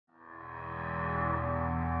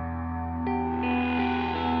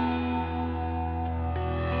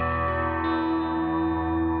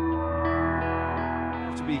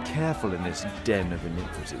Be careful in this den of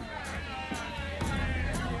iniquity.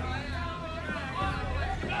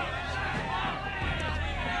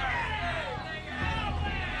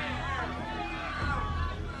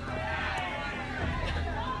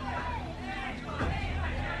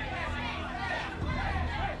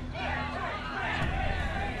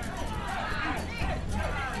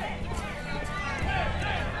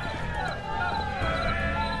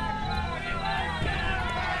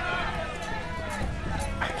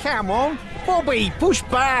 Come on, Bobby, push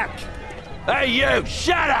back! Hey you,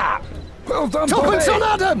 shut up! Well done, Tuppence Bobby!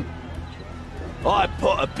 on Adam! I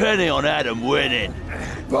put a penny on Adam winning.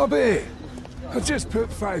 Bobby, I just put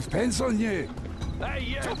 5p on you. Hey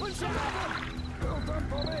you! Tuppence on Adam! Well done,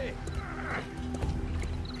 Bobby!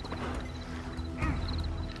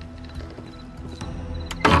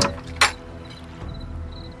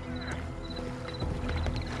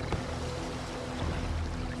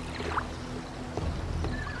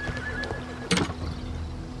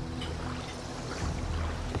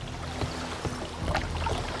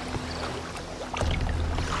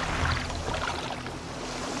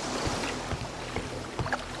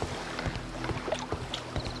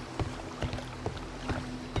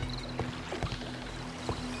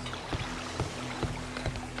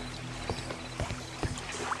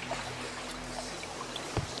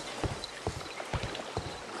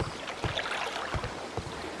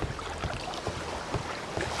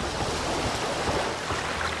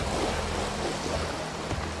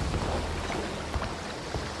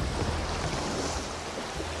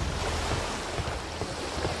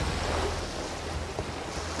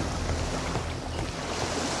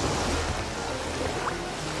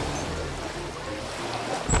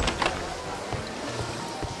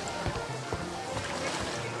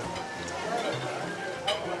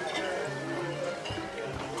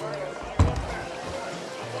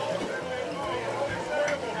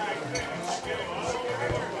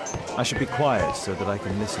 I should be quiet so that I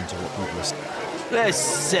can listen to what people are saying. Let's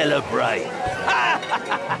celebrate.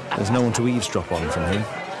 There's no one to eavesdrop on from here.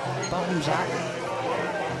 Bottoms up.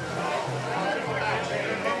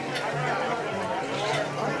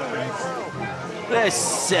 Let's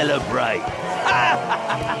celebrate.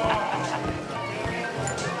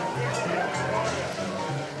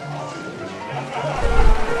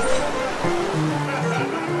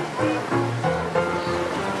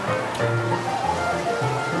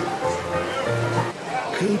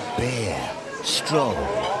 Good beer. Strong.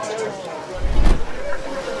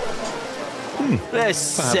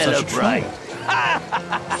 Let's Perhaps I should try. celebrate.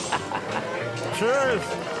 Cheers.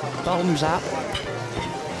 Bottoms up.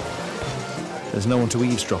 There's no one to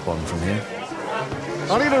eavesdrop on from here.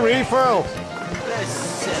 I need a refill. Let's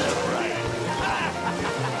celebrate.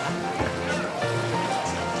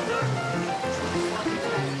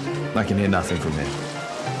 I can hear nothing from here.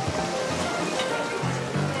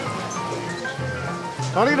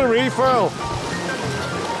 I need a refill.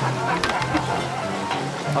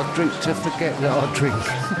 I drink to forget that I drink.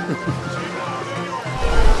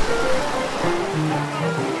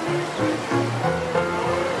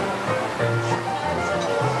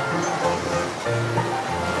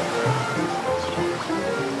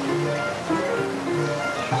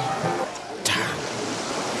 Damn,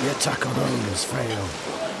 the attack on home has failed.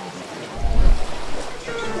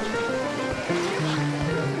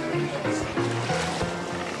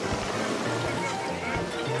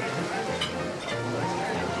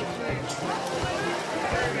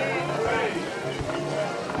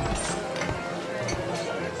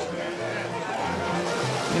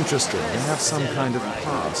 Interesting. They have some kind of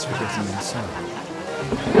pass for getting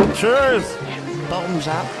inside. Cheers! Bottoms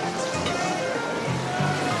up.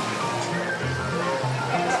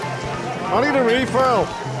 I need a refill.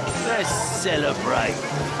 Let's celebrate.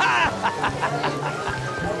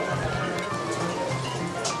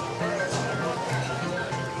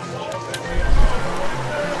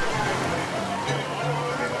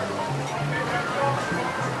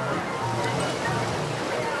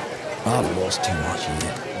 I've lost too much in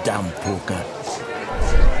it. Damn poker.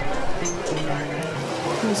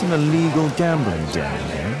 There's an illegal gambling den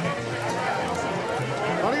here.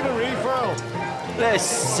 I need a refill. Let's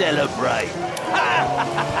celebrate.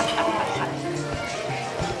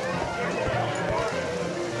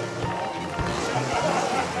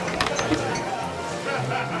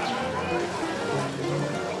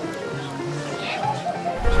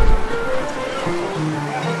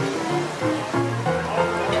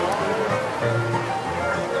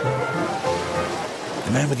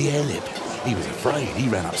 The man with the air lip. He was afraid. He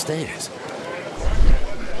ran upstairs.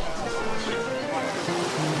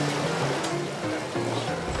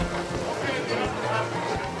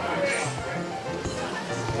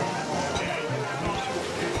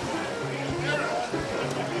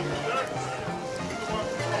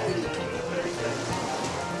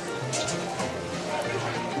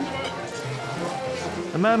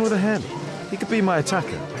 A man with a hen. He could be my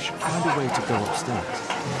attacker. I should find a way to go upstairs.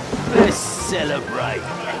 Let's celebrate.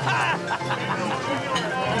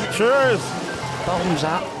 Cheers! Bottoms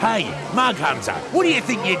up. Hey, Mug Hunter, what do you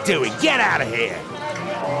think you're doing? Get out of here!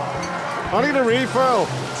 I need a refill.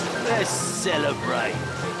 Let's celebrate.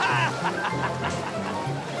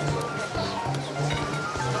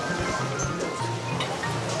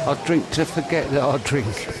 I drink to forget that I drink.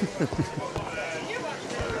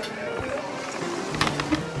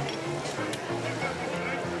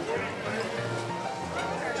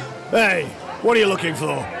 Hey, what are you looking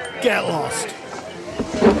for? Get lost.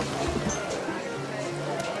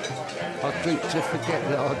 I drink to forget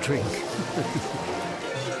that I drink.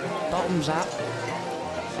 Bottoms up.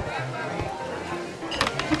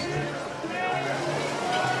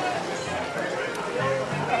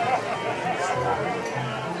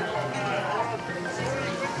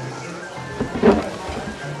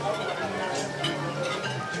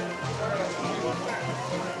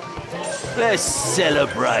 Let's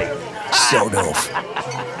celebrate. Sod off.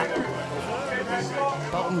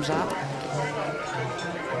 Bottoms up.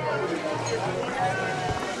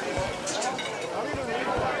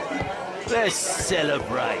 Let's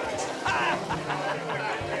celebrate.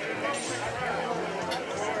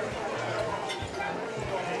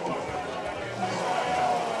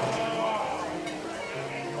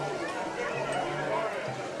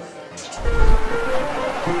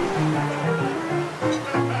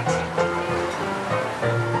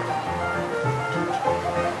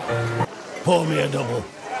 Pour me a double.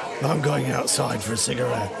 I'm going outside for a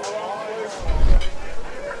cigarette.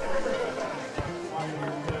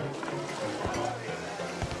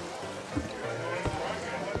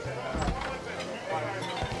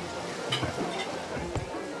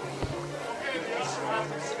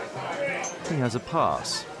 He has a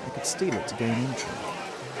pass. I could steal it to gain entry.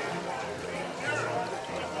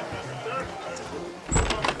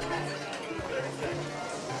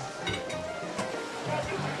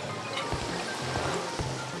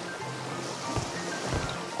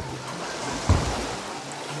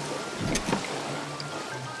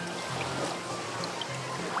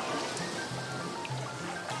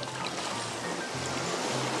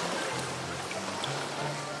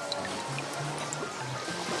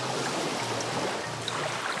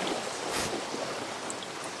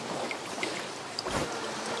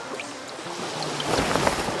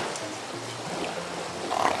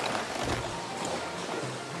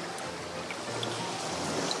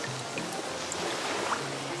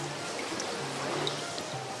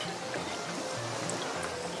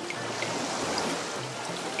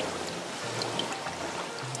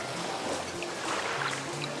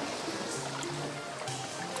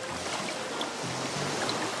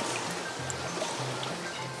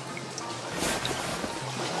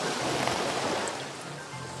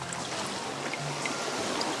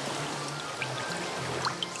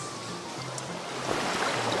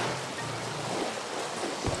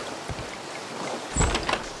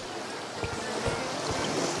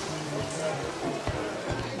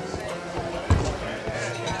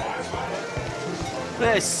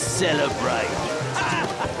 Let's celebrate.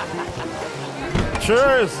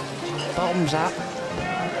 Cheers! Bottoms up.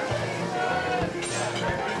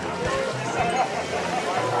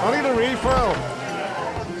 I need a refill.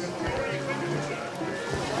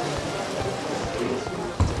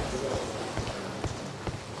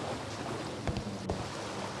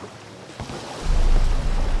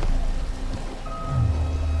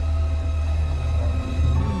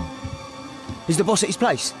 Is the boss at his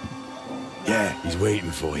place? Yeah, he's waiting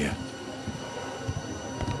for you.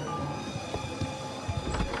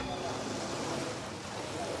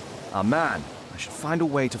 A man. I should find a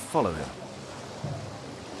way to follow him.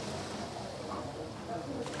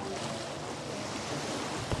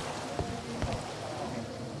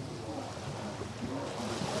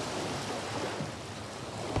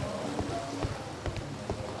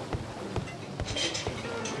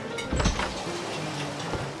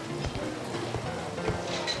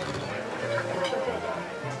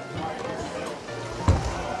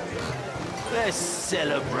 Let's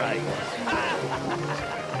celebrate.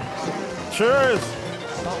 Cheers!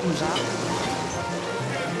 Bottoms up.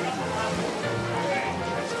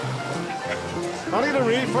 I need a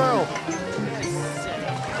refill.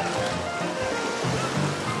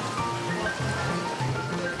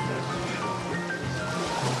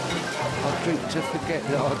 I drink to forget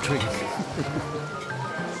that I drink.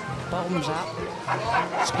 Bottoms up.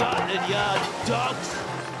 Scotland Yard dogs.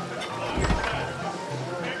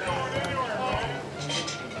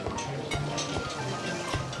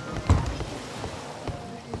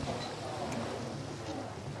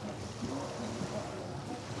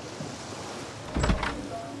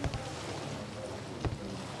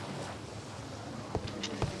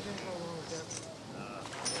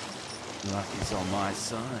 Luck is on my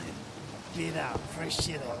side. Bid out for a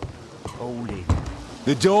shilling. All in.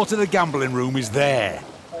 The door to the gambling room is there.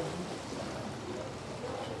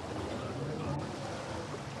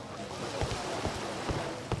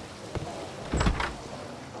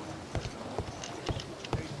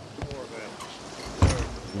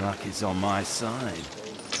 Luck is on my side.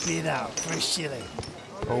 Bid out for a shilling.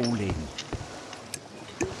 All in.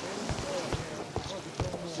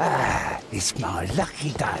 It's my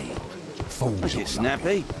lucky day. Fools Look it,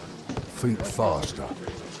 Snappy. think faster.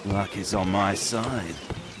 Luck is on my side.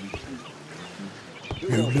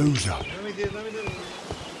 You loser.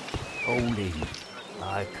 All in.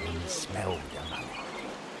 I can smell the money.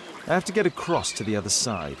 I have to get across to the other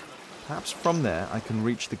side. Perhaps from there I can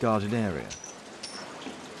reach the guarded area.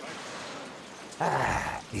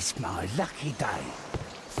 It's my lucky day.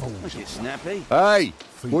 Fools Look it, Snappy. Hey,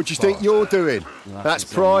 what do you think you're doing? Luck That's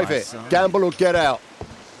is on my private. side. Gamble or get out.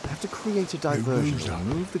 I have to create a diversion loser. and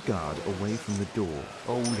move the guard away from the door.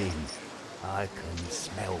 all in. I can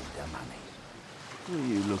smell the money. What are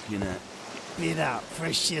you looking at? Bid out for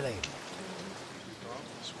a shilling.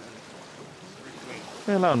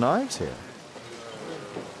 They allow knives here.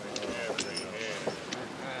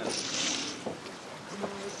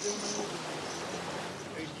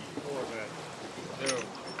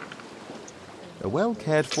 A well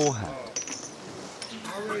cared for hat.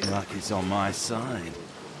 Luck is on my side.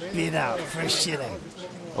 Bid out for a shilling.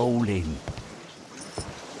 All in.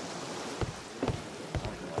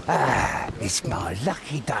 It's my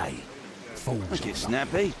lucky day. Fools Look it,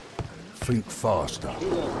 Snappy. think faster.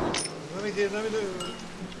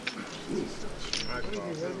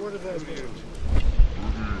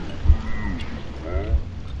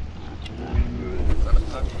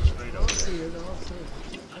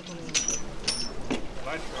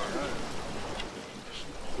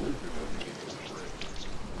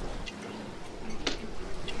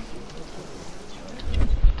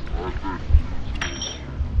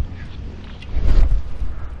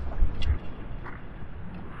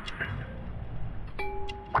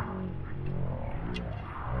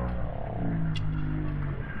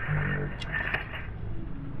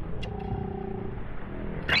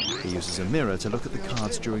 He uses a mirror to look at the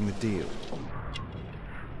cards during the deal.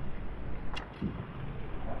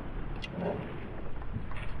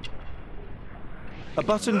 A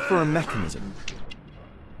button for a mechanism.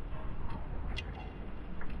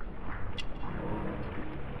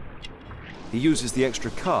 He uses the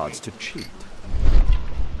extra cards to cheat.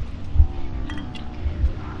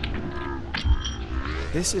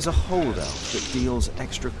 This is a holdout that deals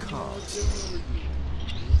extra cards.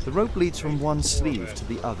 The rope leads from one sleeve to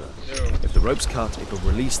the other. If the rope's cut, it will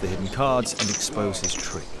release the hidden cards and expose his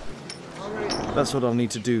trick. That's what I'll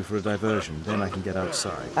need to do for a diversion, then I can get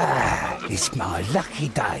outside. It's my lucky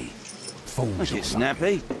day. Fools Look it,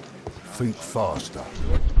 Snappy. think faster.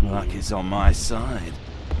 Luck is on my side.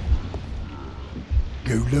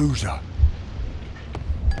 You loser.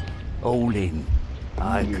 All in.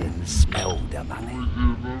 I can smell the money.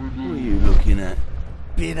 What are you looking at?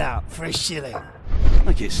 Bid out for a shilling.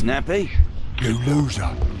 Look it, Snappy. You loser.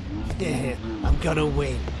 Yeah, I'm gonna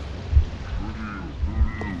win.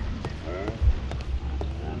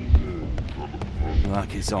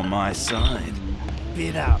 Luck is on my side.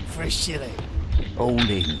 Bid out for a shilling. All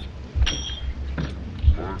in.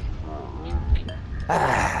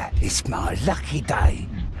 It's my lucky day.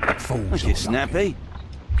 Fools Look it, Snappy.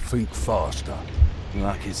 think faster.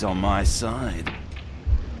 Luck is on my side.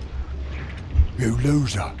 You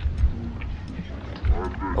loser.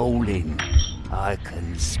 All in. I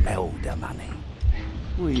can smell the money.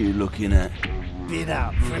 What are you looking at? Bid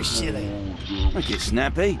out for a shilling. Look it,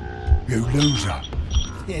 Snappy. You loser.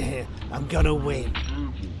 Yeah, I'm gonna win.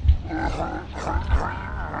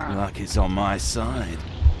 Luck is on my side.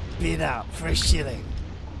 Bid out for a shilling.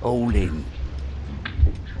 All in.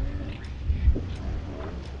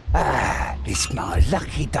 It's my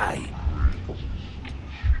lucky day.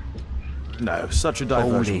 No, such a All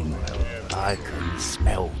diversion. in. I can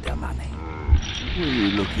smell the money. What are you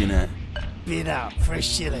looking at? Bid out for a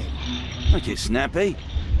shilling. Look it, Snappy.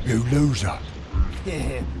 You loser.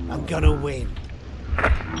 Yeah, I'm gonna win.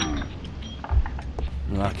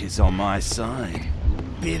 Luck is on my side.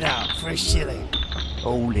 Bid out for a shilling.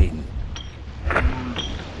 All in.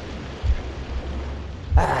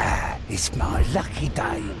 It's my lucky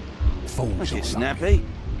day. Fools Look it, Snappy.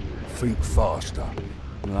 think faster.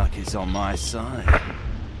 Luck is on my side.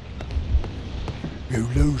 You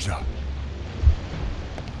loser.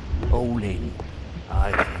 All in.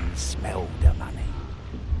 I can smell the money.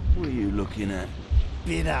 What are you looking at?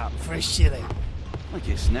 Bid out for a shilling. Look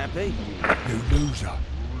it, Snappy. You loser.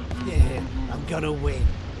 Yeah, I'm gonna win.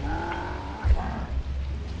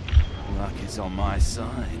 Luck is on my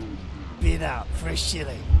side. Bid out for a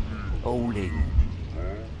shilling. All in.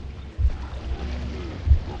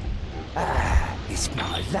 It's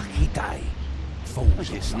my lucky day.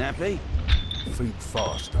 Look, you snappy. Think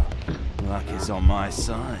faster. Luck is on my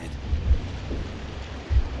side.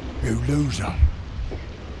 You loser.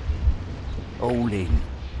 All in.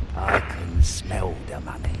 I can smell the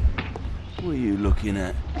money. What are you looking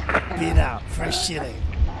at? Bid out for a shilling.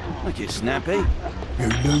 Look, you snappy. You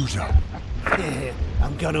loser. Yeah,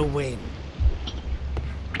 I'm gonna win.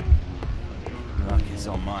 Luck is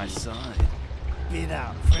on my side. Bid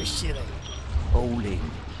out for a shilling. All in.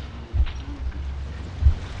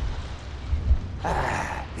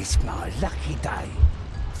 It's my lucky day.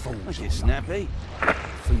 Look, you snappy.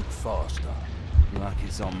 Think faster. Luck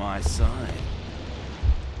is on my side.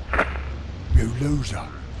 You loser.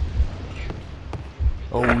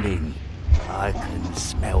 All in. I can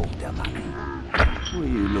smell the money. What are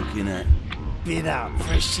you looking at? Bid out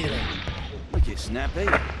for a shilling. Look, you snappy.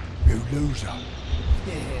 You loser.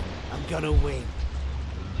 Yeah, I'm gonna win.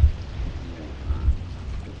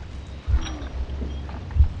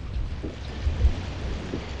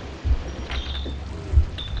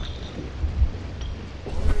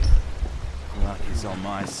 Luck is on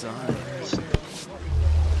my side.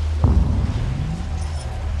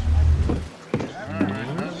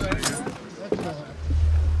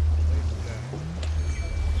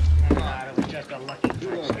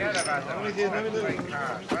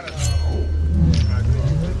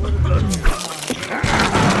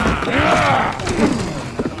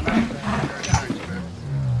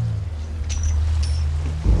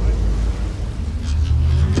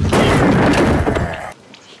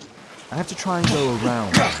 I have to try and go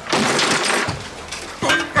around.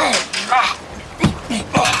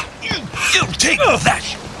 You take that!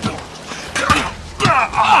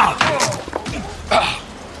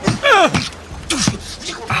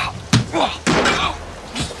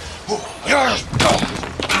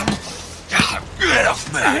 Get off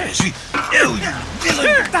me! You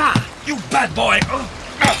villain! You bad boy!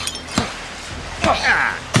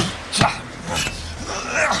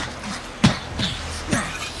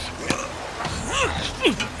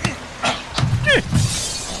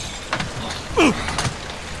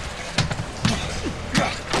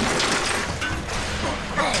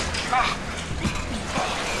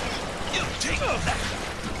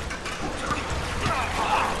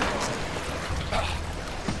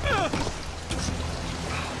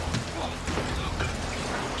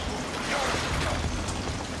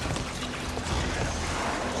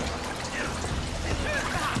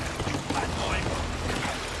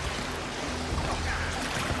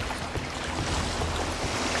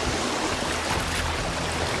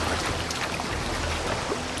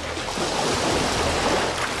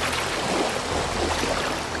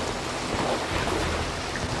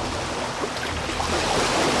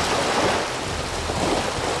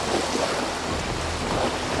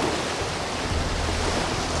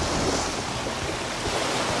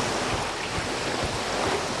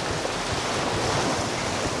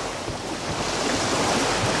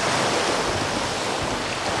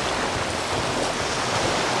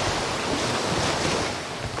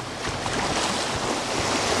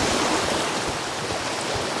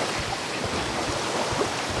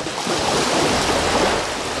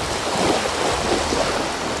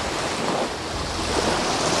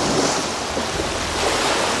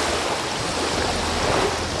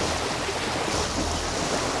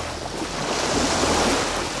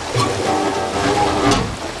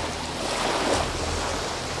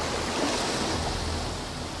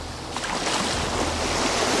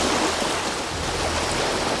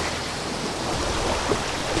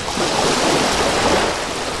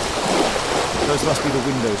 Those must be the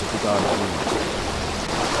windows of the garden rooms.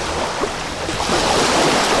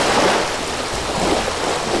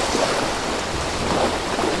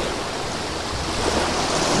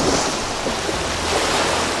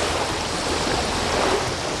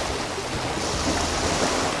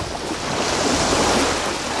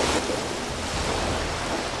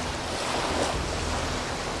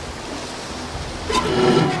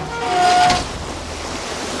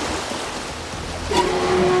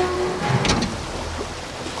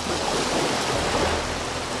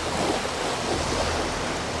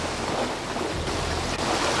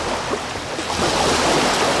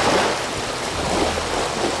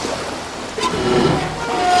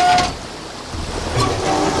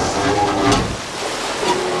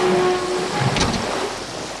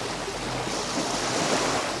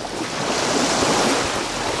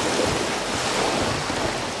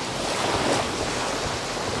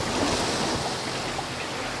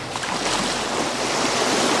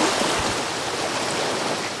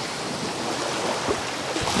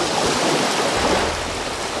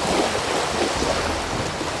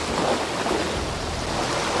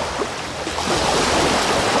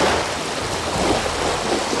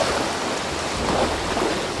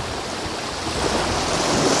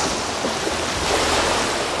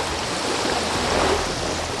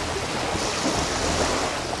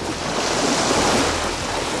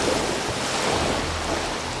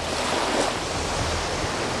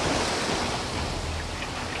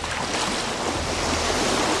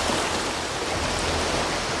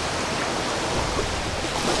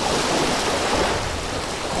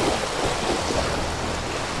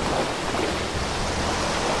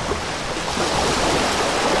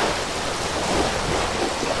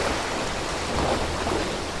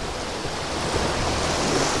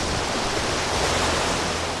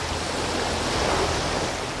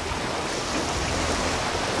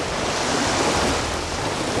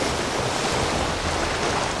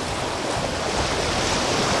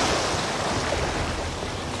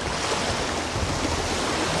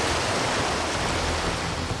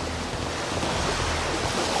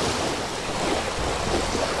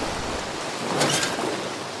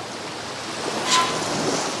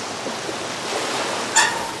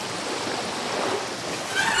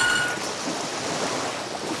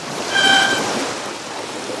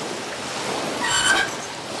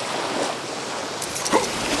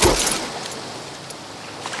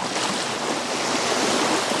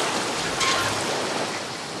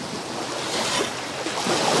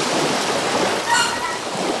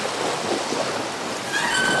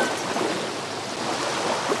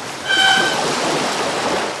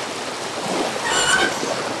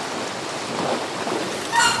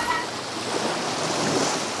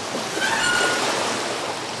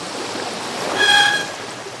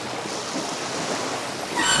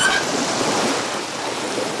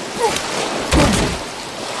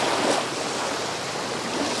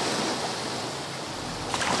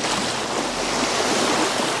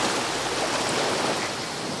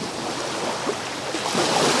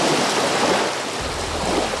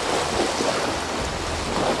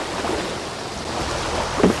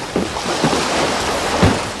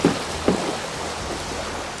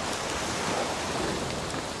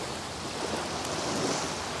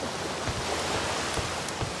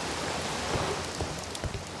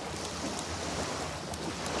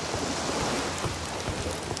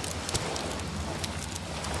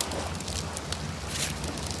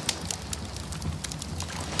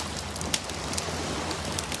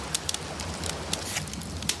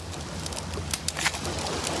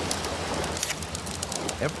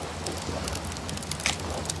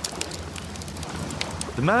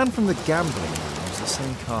 The man from the gambling room was the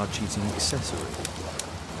same card cheating accessory.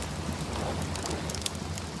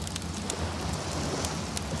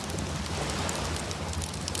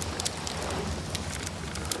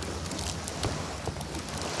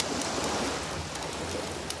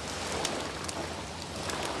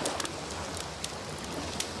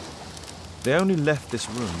 They only left this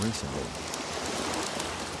room recently.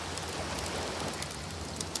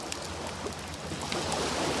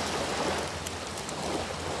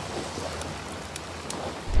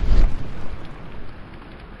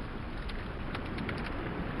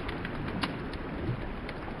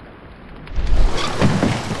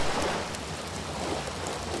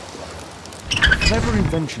 Clever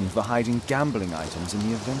invention for hiding gambling items in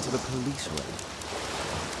the event of a police raid.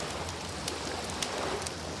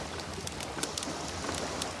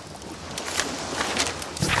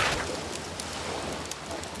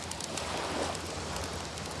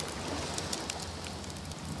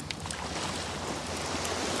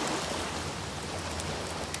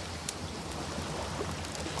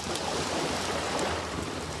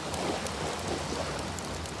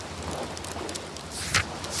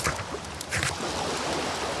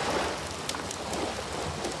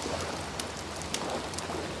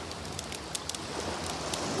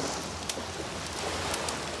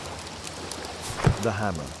 The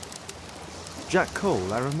hammer. Jack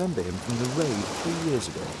Cole, I remember him from the raid 3 years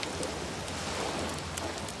ago.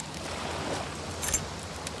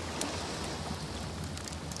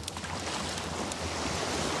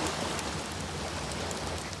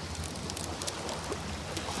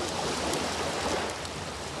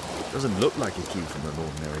 Doesn't look like a key from an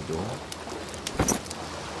ordinary door.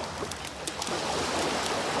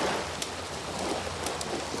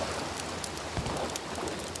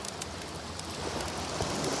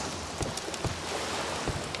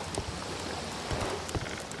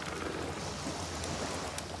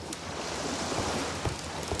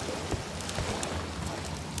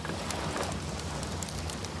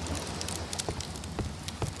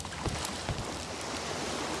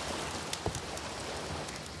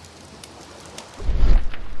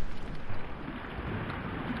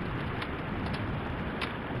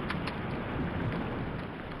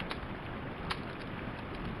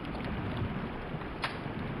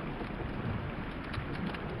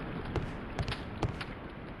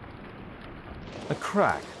 A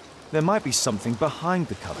crack. There might be something behind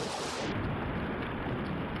the cupboard.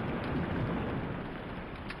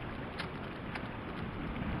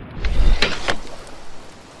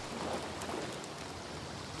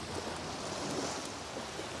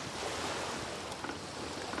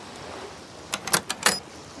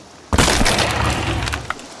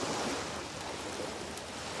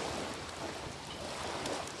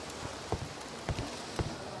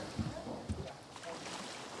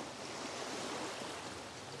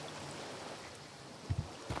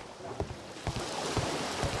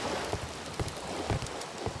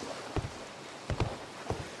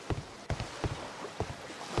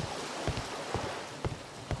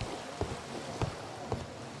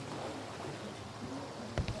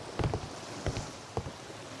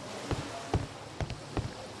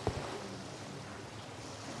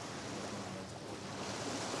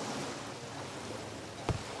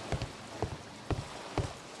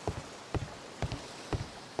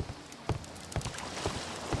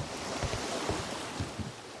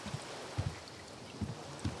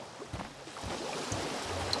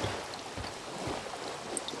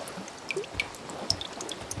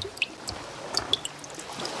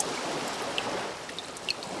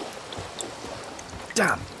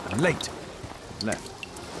 Damn, I'm late. Left.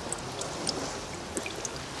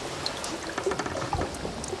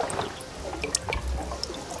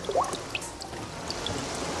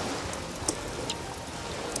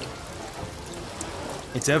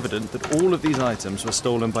 It's evident that all of these items were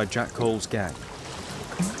stolen by Jack Cole's gang.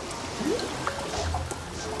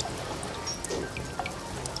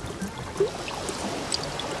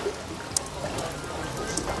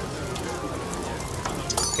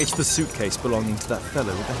 It's the suitcase belonging to that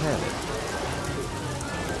fellow with the hairnet.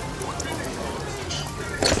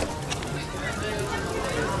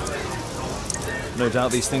 No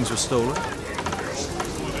doubt these things were stolen.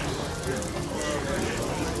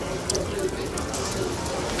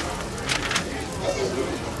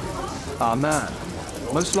 Our man,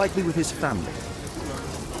 most likely with his family.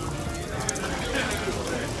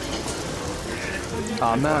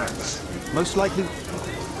 Our man, most likely...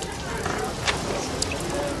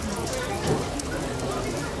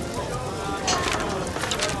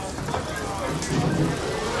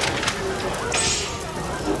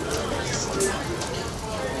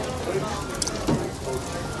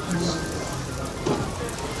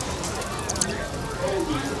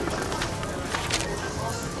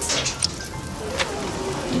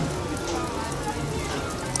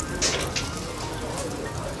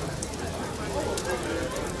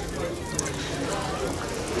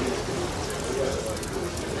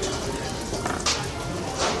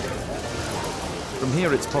 From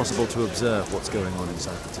here, it's possible to observe what's going on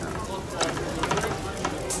inside the town.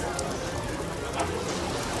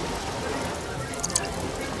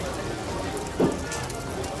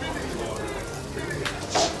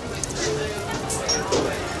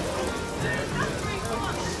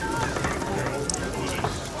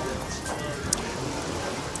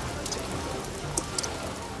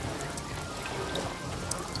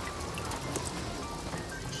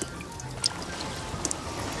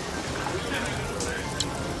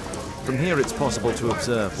 From here, it's possible to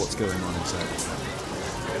observe what's going on inside the town.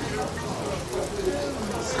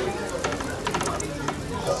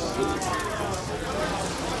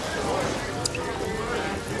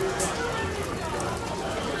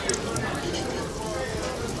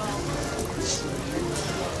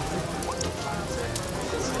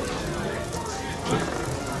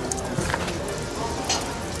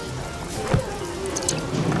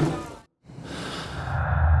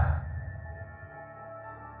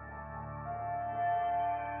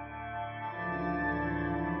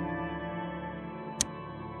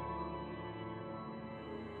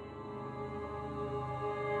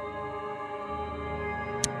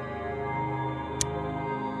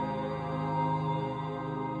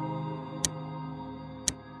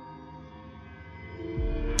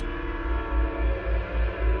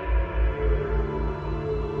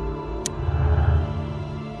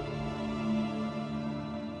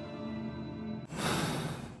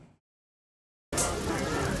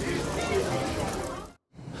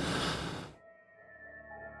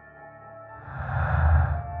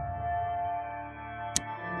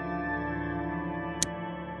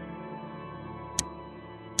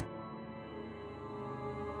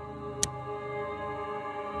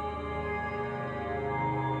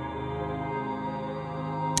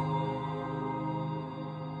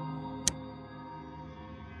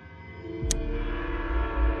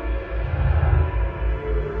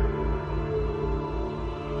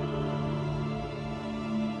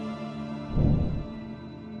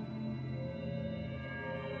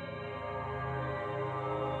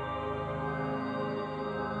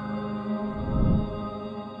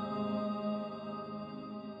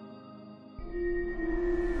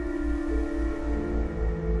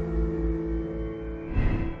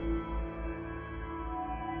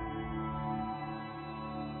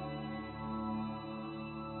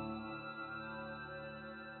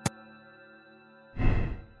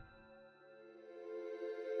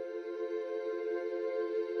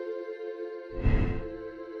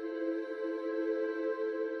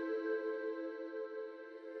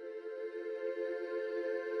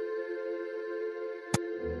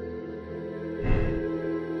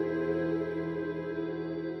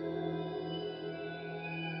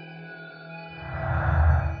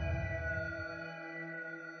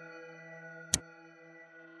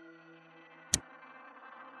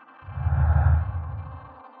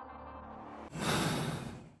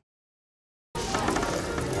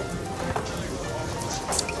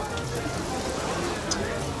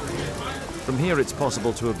 From here, it's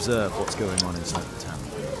possible to observe what's going on inside the town.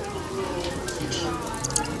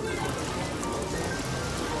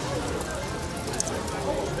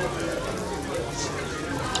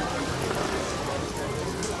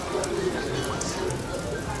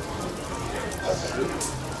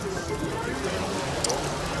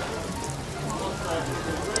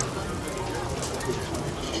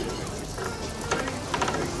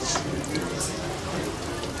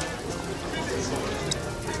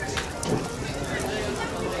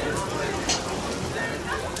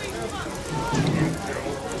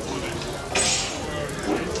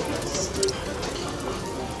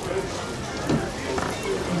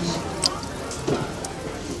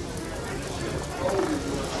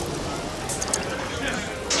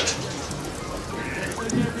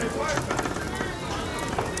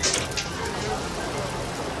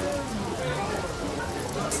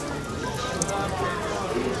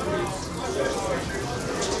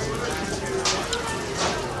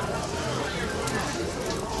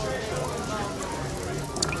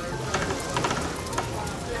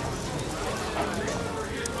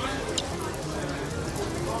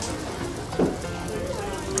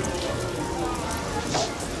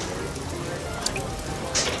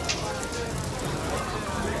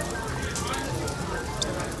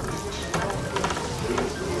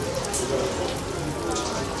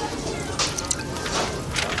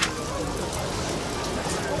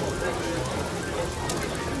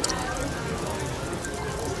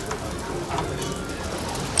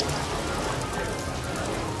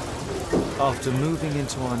 After moving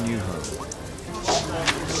into our new home,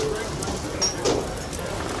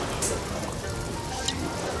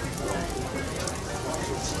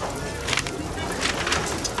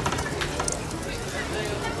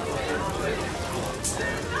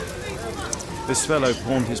 This fellow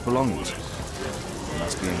pawned his belongings. He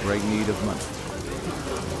must be in great need of money.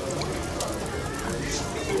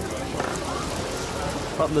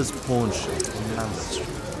 Butler's pawn shop in Lambert Street.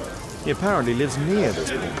 He apparently lives near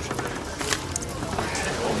this pawn shop.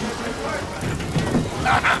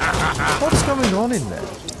 What's going on in there?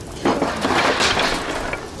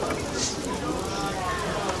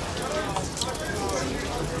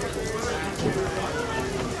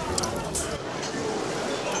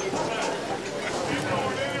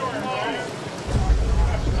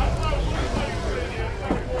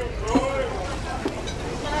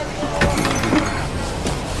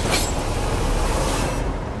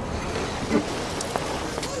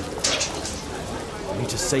 I need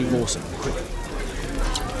to save Orson quickly.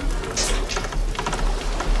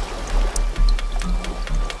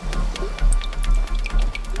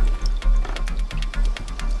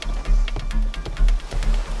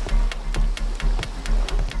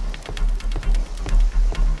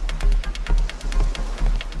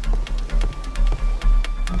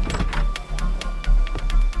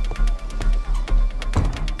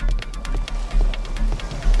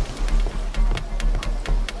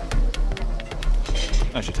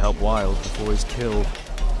 I should help Wilde before he's killed.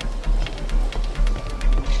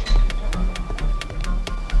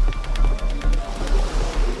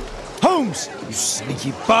 Holmes! You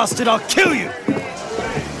sneaky bastard, I'll kill you!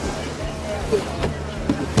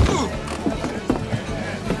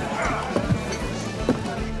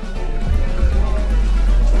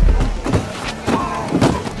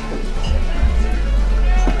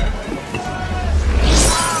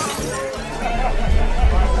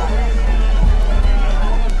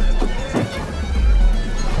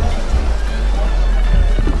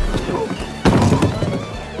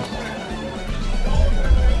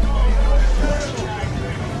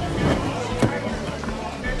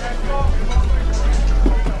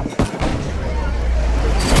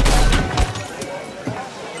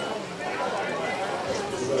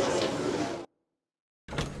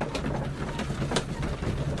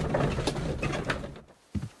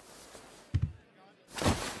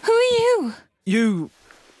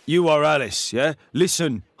 You are Alice, yeah?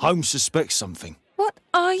 Listen, Holmes suspects something. What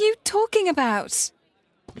are you talking about?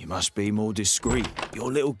 You must be more discreet.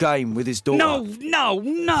 Your little game with his daughter.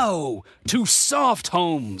 No! Too soft,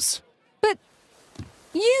 Holmes. But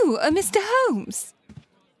you are Mr. Holmes.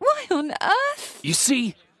 Why on earth? You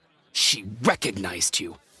see, she recognized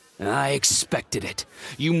you. I expected it.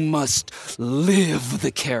 You must live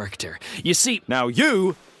the character. You see... Now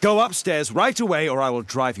you go upstairs right away or I will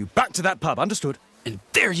drive you back to that pub, understood? And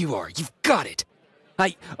there you are. You've got it.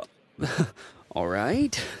 All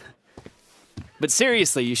right. But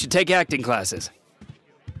seriously, you should take acting classes.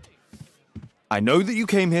 I know that you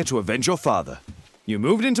came here to avenge your father. You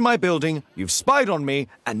moved into my building, you've spied on me,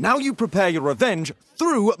 and now you prepare your revenge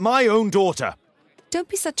through my own daughter. Don't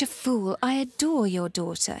be such a fool. I adore your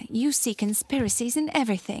daughter. You see conspiracies in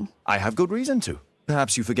everything. I have good reason to.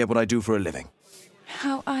 Perhaps you forget what I do for a living.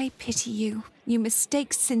 How I pity you. You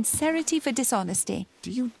mistake sincerity for dishonesty.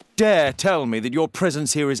 Do you dare tell me that your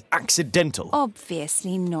presence here is accidental?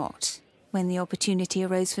 Obviously not. When the opportunity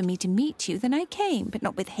arose for me to meet you, then I came, but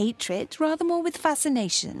not with hatred, rather more with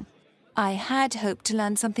fascination. I had hoped to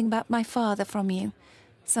learn something about my father from you.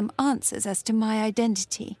 Some answers as to my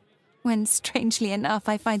identity. When, strangely enough,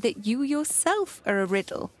 I find that you yourself are a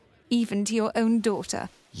riddle, even to your own daughter.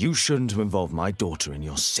 You shouldn't involve my daughter in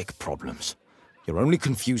your sick problems. You're only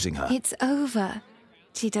confusing her. It's over.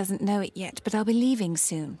 She doesn't know it yet, but I'll be leaving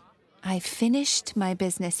soon. I've finished my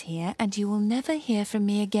business here, and you will never hear from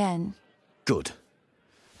me again. Good.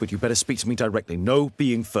 But you better speak to me directly. No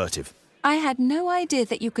being furtive. I had no idea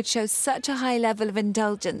that you could show such a high level of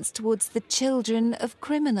indulgence towards the children of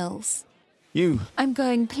criminals. I'm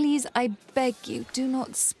going. Please, I beg you, do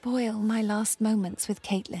not spoil my last moments with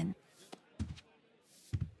Caitlin.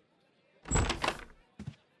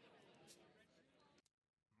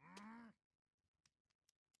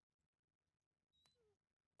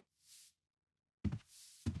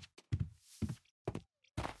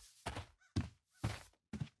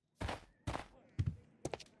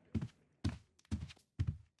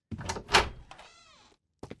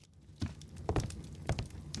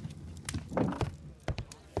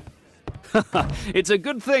 It's a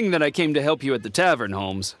good thing that I came to help you at the tavern,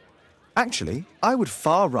 Holmes. Actually, I would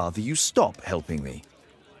far rather you stop helping me.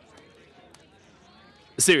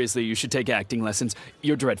 Seriously, you should take acting lessons.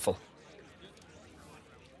 You're dreadful.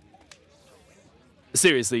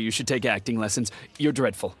 Seriously, you should take acting lessons. You're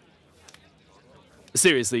dreadful.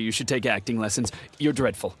 Seriously, you should take acting lessons. You're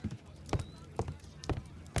dreadful.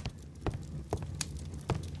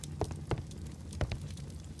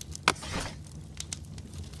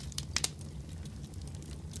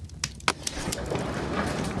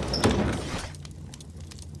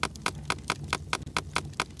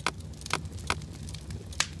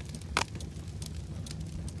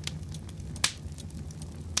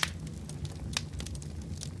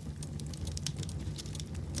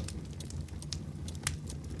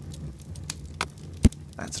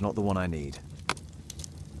 That's not the one I need.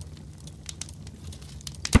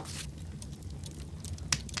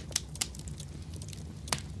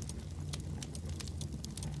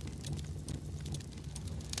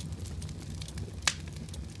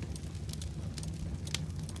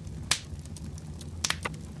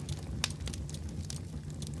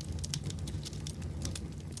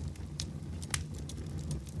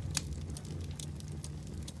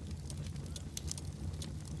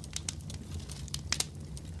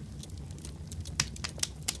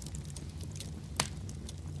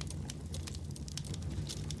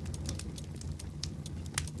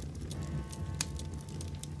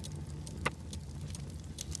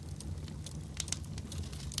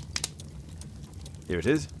 Here it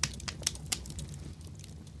is.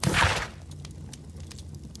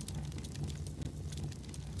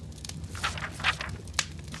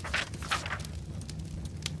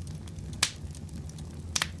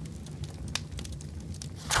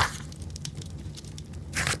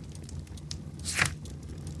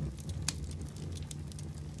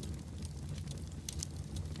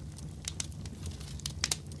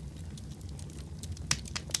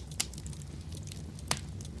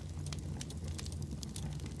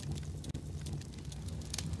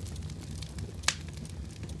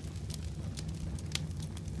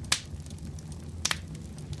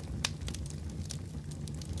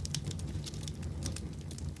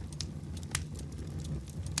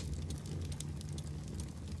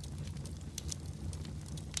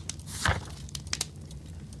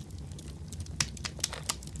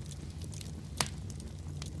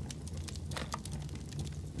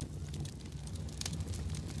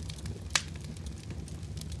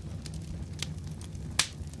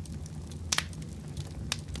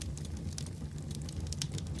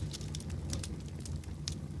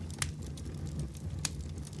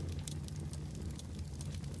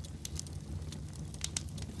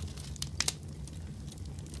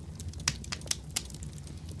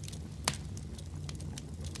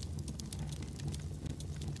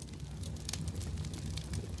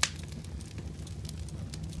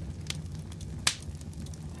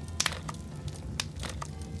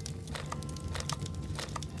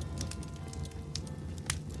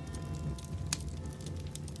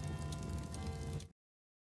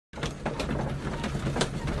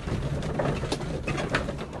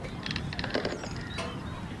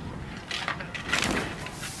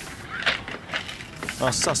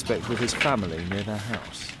 Our suspect with his family near their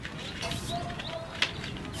house.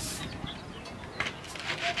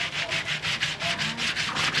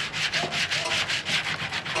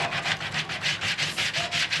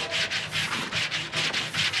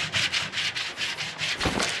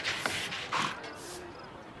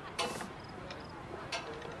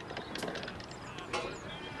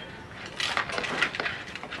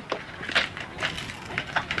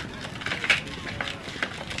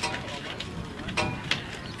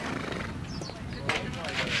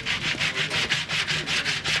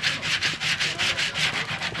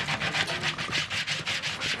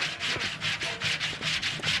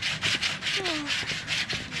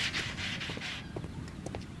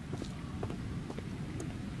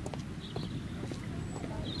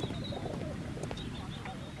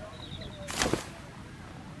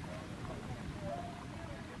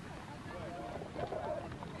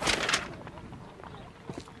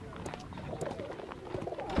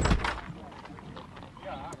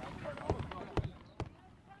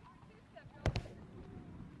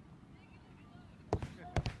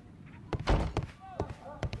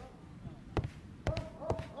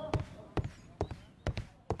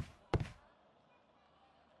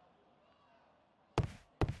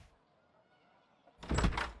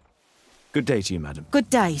 Good day to you, madam. Good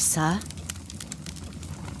day, sir.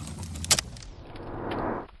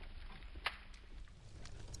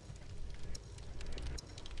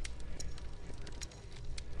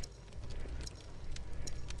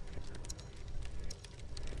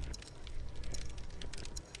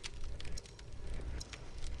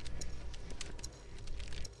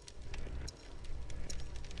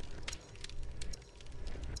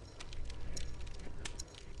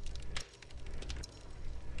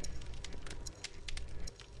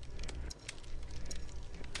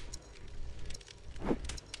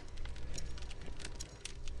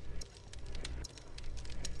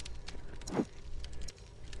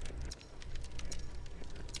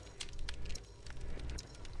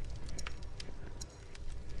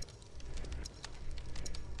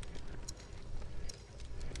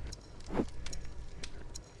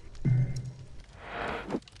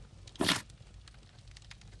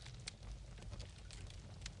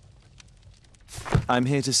 I'm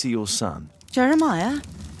here to see your son. Jeremiah?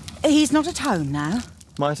 He's not at home now.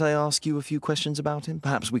 Might I ask you a few questions about him?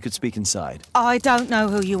 Perhaps we could speak inside. I don't know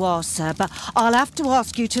who you are, sir, but I'll have to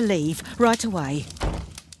ask you to leave right away.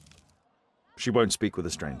 She won't speak with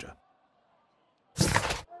a stranger.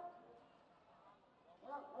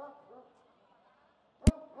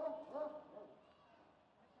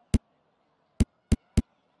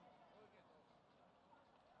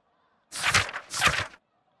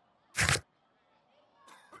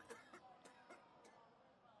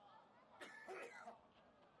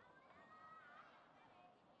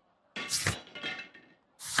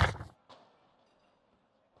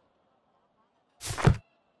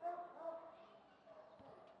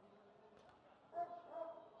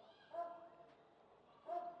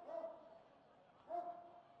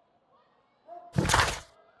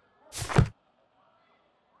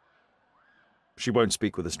 She won't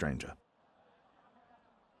speak with a stranger.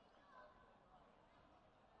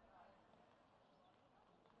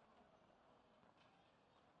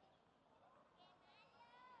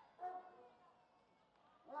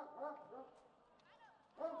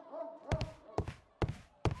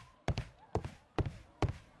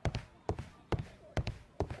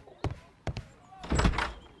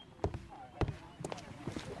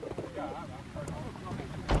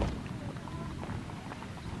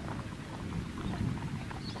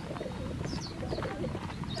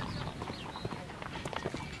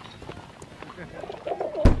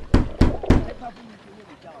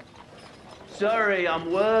 Sorry,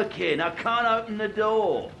 I'm working. I can't open the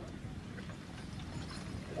door.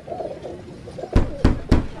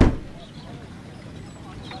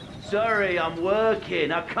 Sorry, I'm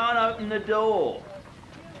working. I can't open the door.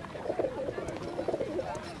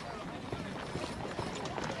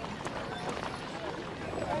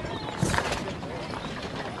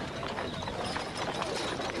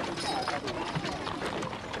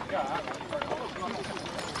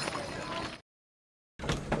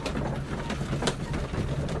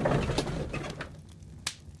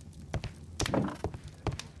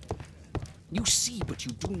 You see, but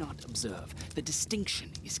you do not observe. The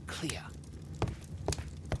distinction is clear.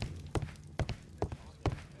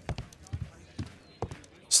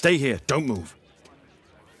 Stay here, don't move.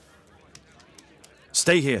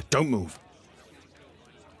 Stay here, don't move.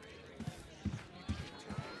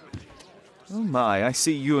 Oh my, I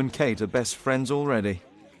see you and Kate are best friends already.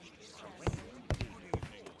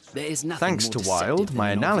 There is nothing Thanks more to deceptive Wilde, than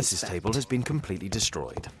my an analysis obvious fact. table has been completely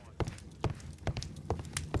destroyed.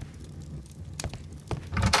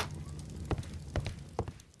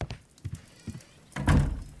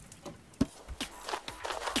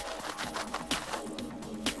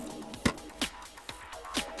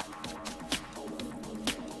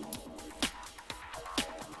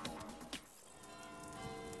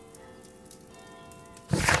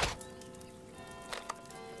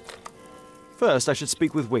 First, I should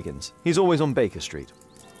speak with Wiggins. He's always on Baker Street.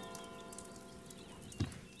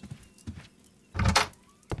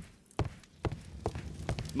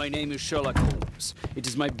 My name is Sherlock Holmes. It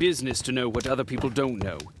is my business to know what other people don't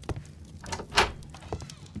know.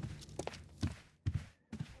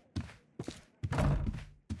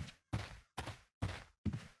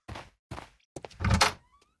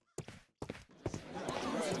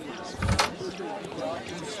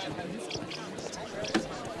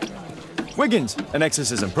 Wiggins, an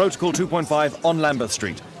exorcism. Protocol 2.5 on Lambeth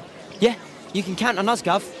Street. Yeah, you can count on us,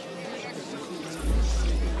 Gov.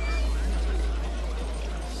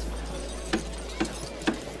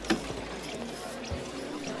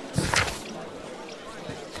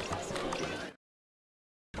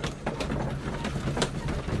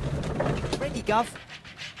 Ready, Gov.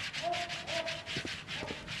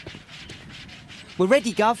 We're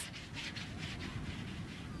ready, Gov.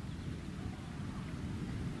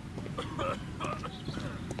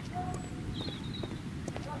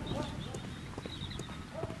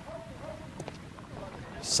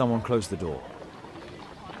 Someone close the door.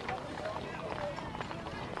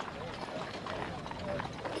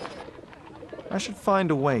 I should find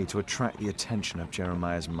a way to attract the attention of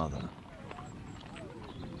Jeremiah's mother.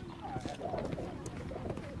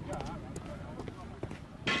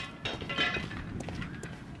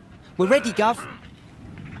 We're ready, Gov.